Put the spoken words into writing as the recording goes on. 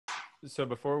So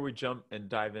before we jump and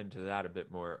dive into that a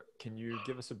bit more, can you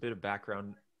give us a bit of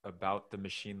background about the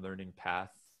machine learning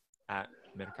path at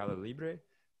Mercado Libre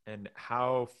and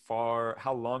how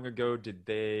long ago did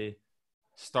they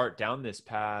start down this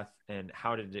path and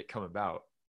how did it come about?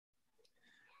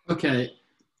 Okay.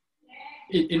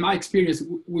 In my experience,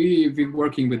 we've been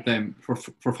working with them for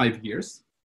 5 years.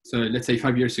 So let's say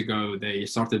 5 years ago, they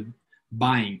started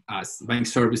buying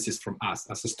services from us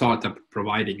as a startup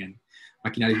providing, and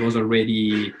McKinney was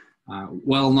already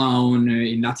well known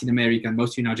in Latin America and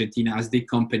mostly in Argentina as the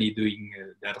company doing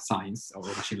data science or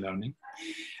machine learning.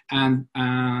 And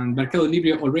Mercado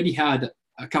Libre already had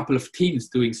a couple of teams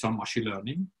doing some machine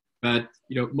learning, but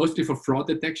mostly for fraud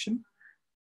detection.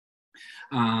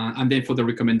 And then for the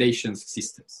recommendations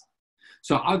systems.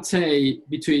 So I'd say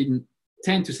between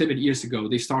 10 to 7 years ago,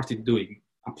 they started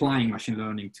applying machine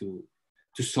learning to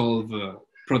solve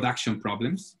production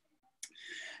problems.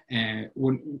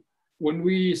 When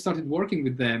we started working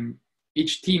with them,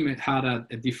 each team had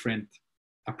a different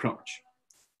approach.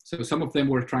 So some of them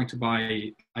were trying to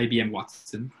buy IBM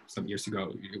Watson some years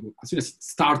ago, as soon as it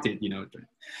started,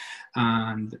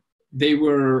 and they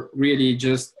were really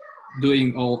just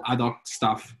doing all ad hoc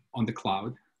stuff on the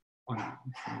cloud,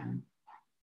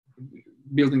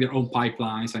 building their own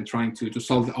pipelines and trying to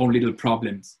solve their own little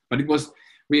problems. But it was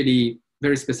really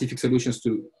very specific solutions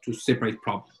to separate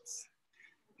problems.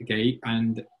 Okay,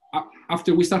 and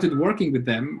after we started working with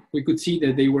them, we could see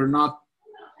that they were not,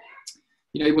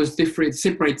 it was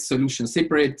separate solutions,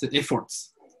 separate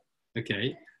efforts.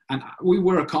 Okay, and we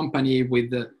were a company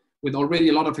with already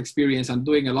a lot of experience and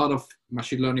doing a lot of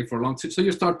machine learning for long. So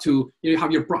you start to,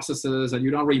 have your processes and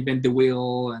you don't reinvent the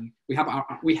wheel. And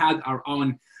we had our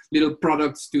own little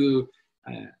products to,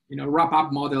 wrap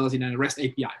up models in a REST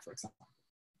API, for example.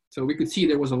 So we could see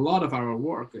there was a lot of our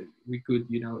work we could,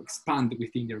 expand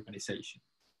within the organization.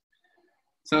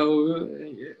 So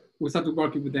we started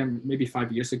working with them maybe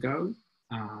 5 years ago.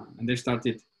 And they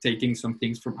started taking some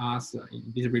things from us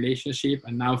in this relationship.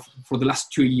 And now for the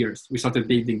last 2 years, we started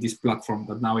building this platform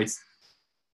that now it's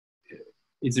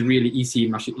really easy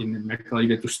in Mercado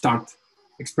Libre to start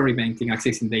experimenting,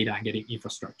 accessing data and getting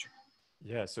infrastructure.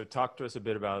 Yeah, so talk to us a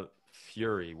bit about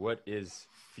Fury. What is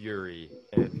Fury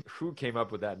and who came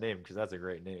up with that name? Because that's a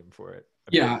great name for it.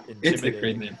 Yeah, it's a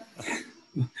great name.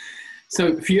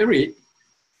 So Fury,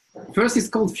 first it's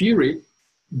called Fury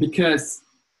because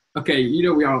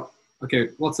we are,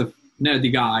 lots of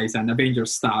nerdy guys and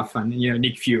Avengers stuff and,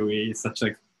 Nick Fury is such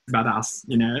a badass,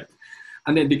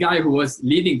 And then the guy who was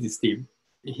leading this team,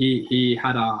 he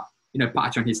had a,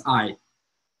 patch on his eye.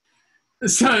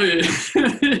 So,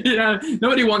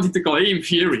 nobody wanted to call him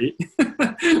Fury.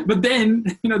 But then,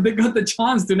 they got the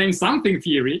chance to name something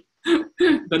Fury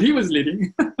that he was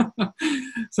leading.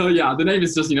 So yeah, the name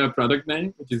is just, a product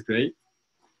name, which is great.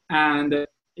 And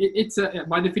it's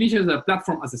by definition a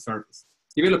platform as a service.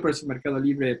 Developers in Mercado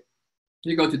Libre,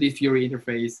 you go to this Fury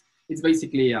interface. It's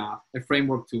basically a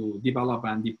framework to develop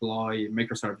and deploy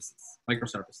microservices.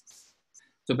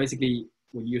 So basically,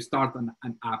 when you start an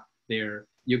app there,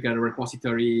 you get a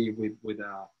repository with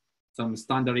some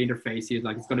standard interfaces,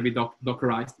 like it's going to be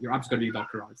Dockerized. Your app's going to be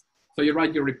Dockerized. So you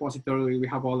write your repository. We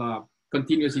have all a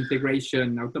continuous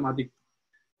integration, automatic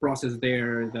process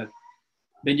there that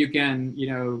then you can,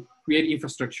 create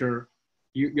infrastructure.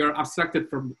 You're abstracted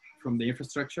from the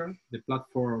infrastructure. The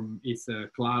platform is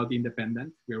cloud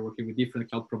independent. We are working with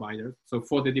different cloud providers. So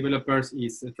for the developers,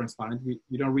 it's transparent.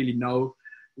 You don't really know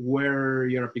where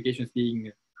your application is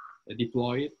being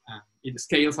deployed. It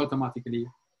scales automatically,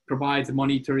 provides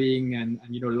monitoring and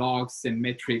logs and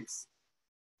metrics.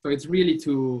 So it's really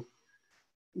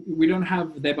we don't have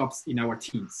DevOps in our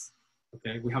teams.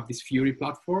 Okay, we have this Fury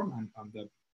platform and the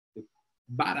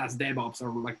badass DevOps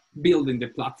are like building the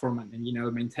platform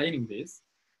and maintaining this,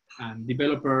 and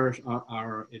developers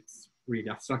are it's really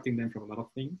abstracting them from a lot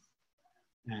of things,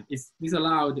 and this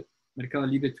allowed Mercado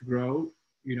Libre to grow,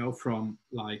 from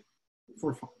like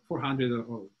 400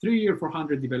 or 300 or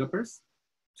 400 developers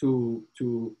to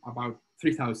about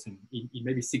 3,000 in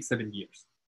maybe 6-7 years.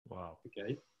 Wow.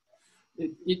 Okay,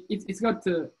 it's got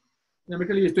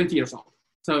Mercado Libre is 20 years old,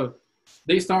 so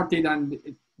they started and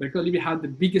Mercado Libre had the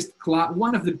biggest cloud,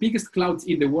 one of the biggest clouds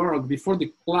in the world before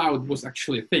the cloud was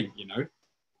actually a thing,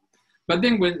 But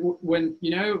then when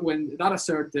data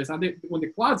centers and when the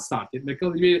cloud started,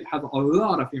 Mercado Libre had a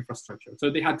lot of infrastructure.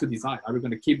 So they had to decide, are we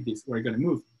going to keep this or are we going to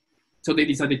move? So they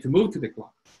decided to move to the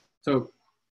cloud. So,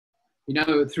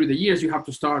 through the years, you have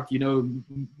to start,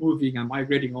 moving and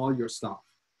migrating all your stuff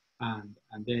and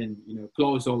then,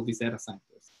 close all these data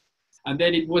centers. And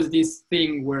then it was this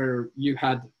thing where you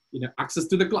had, access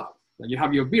to the cloud. Like you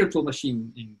have your virtual machine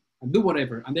and do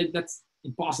whatever. And then that's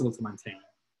impossible to maintain.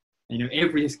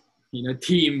 Every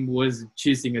team was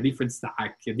choosing a different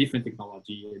stack, a different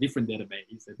technology, a different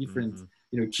database, a different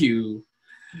queue.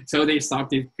 So they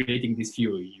started creating this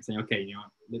Fury, saying, okay,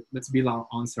 let's build our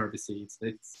own services.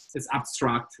 Let's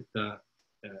abstract the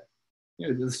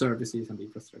services and the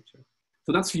infrastructure.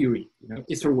 So that's Fury.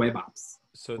 It's for web apps.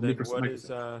 So then,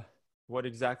 what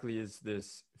exactly is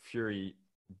this Fury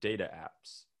data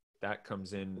apps that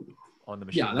comes in on the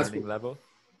machine learning level?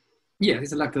 Yeah,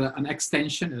 it's like an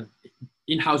extension,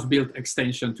 in-house built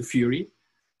extension to Fury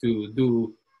to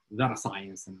do data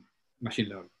science and machine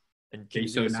learning. And can you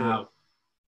give us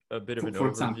a bit of an overview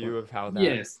example, of how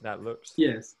that looks?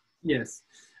 Yes.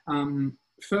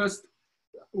 First,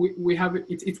 we have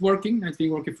it's working. It's been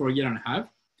working for a year and a half.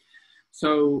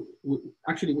 So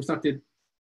actually, we started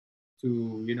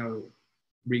to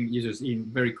bring users in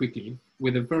very quickly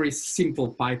with a very simple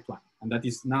pipeline, and that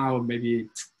is now maybe,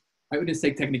 I wouldn't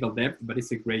say technical depth, but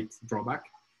it's a great drawback.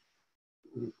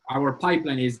 Our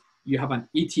pipeline is, you have an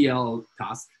ETL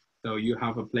task, so you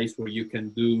have a place where you can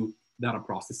do data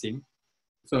processing.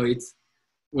 So it's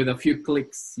with a few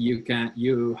clicks, you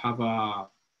have a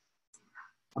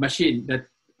machine that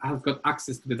has got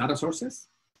access to the data sources,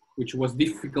 which was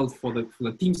difficult for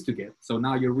the teams to get. So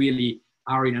now you really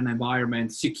are in an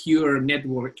environment, secure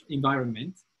network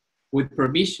environment with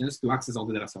permissions to access all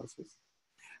the data sources.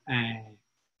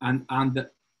 And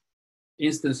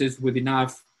instances with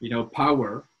enough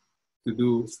power to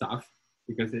do stuff,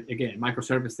 because again,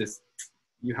 microservices,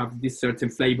 you have these certain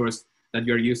flavors that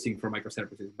you're using for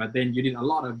microservices, but then you need a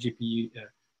lot of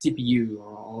CPU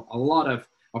or a lot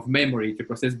of memory to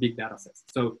process big data sets.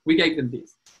 So we gave them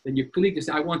this. Then you click, you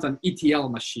say, I want an ETL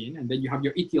machine, and then you have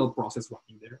your ETL process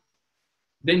running there.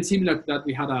 Then similar to that,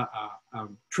 we had a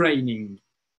training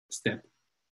step,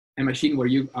 a machine where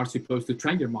you are supposed to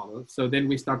train your model. So then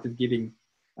we started giving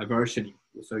a versioning.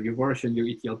 So you version your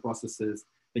ETL processes,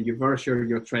 then you version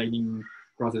your training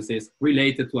processes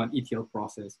related to an ETL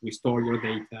process. We store your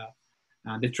data.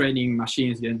 The training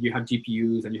machines, then you have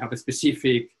GPUs, and you have a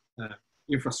specific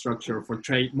infrastructure for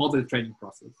model training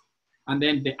process. And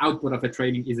then the output of a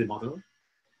training is a model.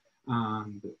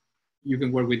 And you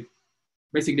can work with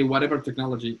basically whatever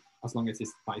technology, as long as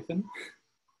it's Python.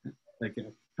 Like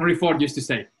Henry Ford used to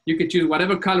say, you can choose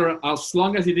whatever color as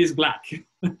long as it is black.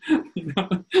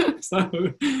 So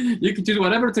you can choose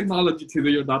whatever technology to do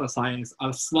your data science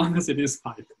as long as it is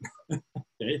Python.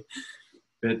 Okay,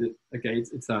 but okay,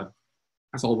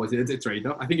 as always, it's a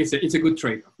trade-off. I think it's a good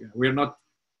trade-off. We're not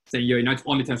saying it's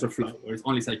only TensorFlow or it's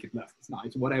only scikit-learn.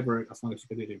 It's whatever, as long as you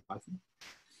can do it in Python.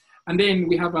 And then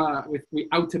we have we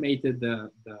automated the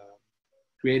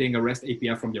creating a REST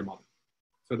API from your model.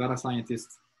 So data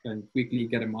scientists can quickly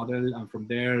get a model, and from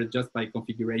there, just by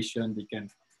configuration, they can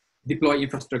deploy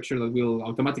infrastructure that will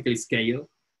automatically scale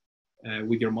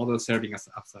with your model serving as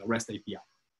a REST API.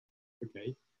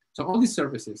 Okay. So all these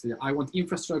services, I want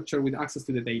infrastructure with access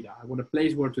to the data. I want a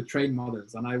place where to train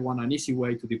models, and I want an easy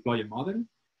way to deploy a model.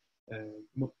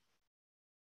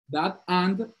 That,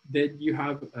 and then you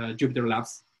have Jupyter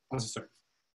Labs as a service.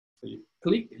 So you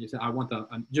click and you say, I want a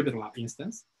Jupyter Lab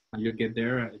instance, and you get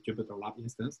there a Jupyter Lab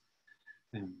instance.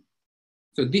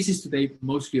 So this is today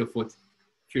mostly of what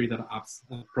Fury Data Apps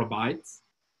provides.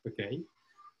 Okay,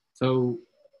 so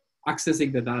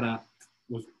accessing the data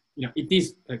was, it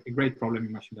is a great problem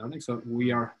in machine learning. So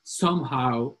we are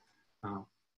somehow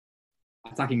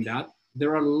attacking that.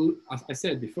 There are, as I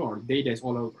said before, data is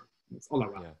all over. It's all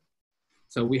around. Yeah.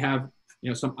 So we have,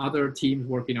 some other teams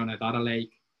working on a data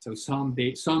lake. So some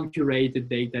curated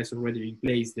data is already in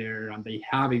place there, and they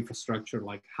have infrastructure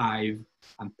like Hive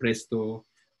and Presto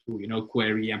to,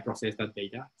 query and process that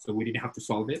data. So we didn't have to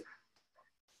solve it.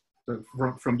 So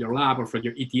from your lab or from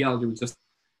your ETL, you would just,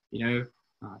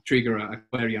 trigger a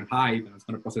query on Hive, and it's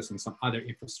going to process in some other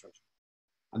infrastructure.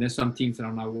 And then some teams that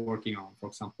are now working on, for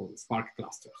example, Spark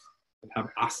clusters that have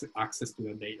access to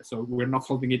the data. So we're not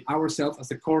solving it ourselves as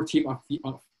a core team of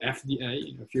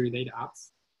FDA, Fury Data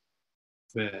Apps.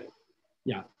 But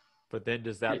yeah. But then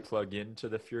does that plug into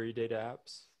the Fury Data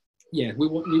Apps? Yeah, we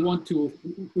want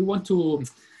to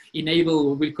enable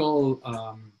what we call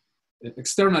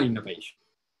external innovation.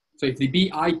 So if the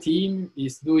BI team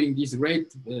is doing this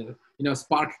great,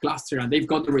 Spark cluster, and they've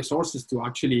got the resources to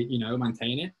actually,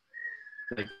 maintain it,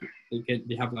 like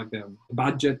they have like the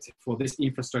budget for this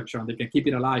infrastructure, and they can keep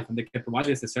it alive, and they can provide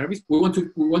it as a service. We want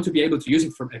to be able to use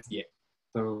it from FDA.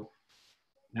 So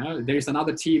there is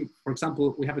another team. For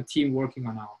example, we have a team working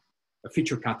on a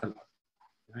feature catalog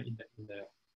in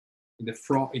the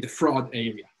fraud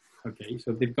area. Okay,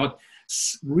 so they've got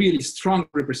really strong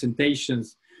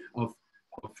representations of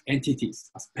of entities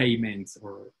as payments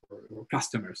or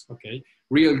customers, okay?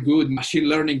 Real good machine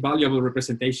learning valuable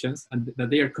representations, and that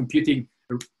they are computing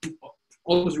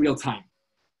almost real time,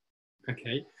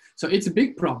 okay? So it's a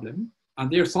big problem, and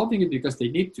they are solving it because they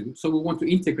need to, so we want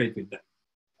to integrate with them,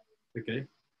 okay?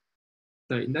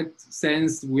 So in that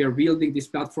sense, we are building this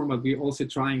platform, but we're also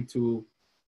trying to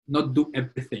not do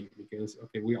everything because,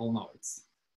 okay, we all know it's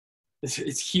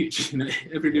huge. You know,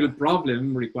 every little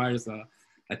problem requires a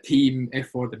team,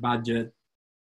 effort, a budget,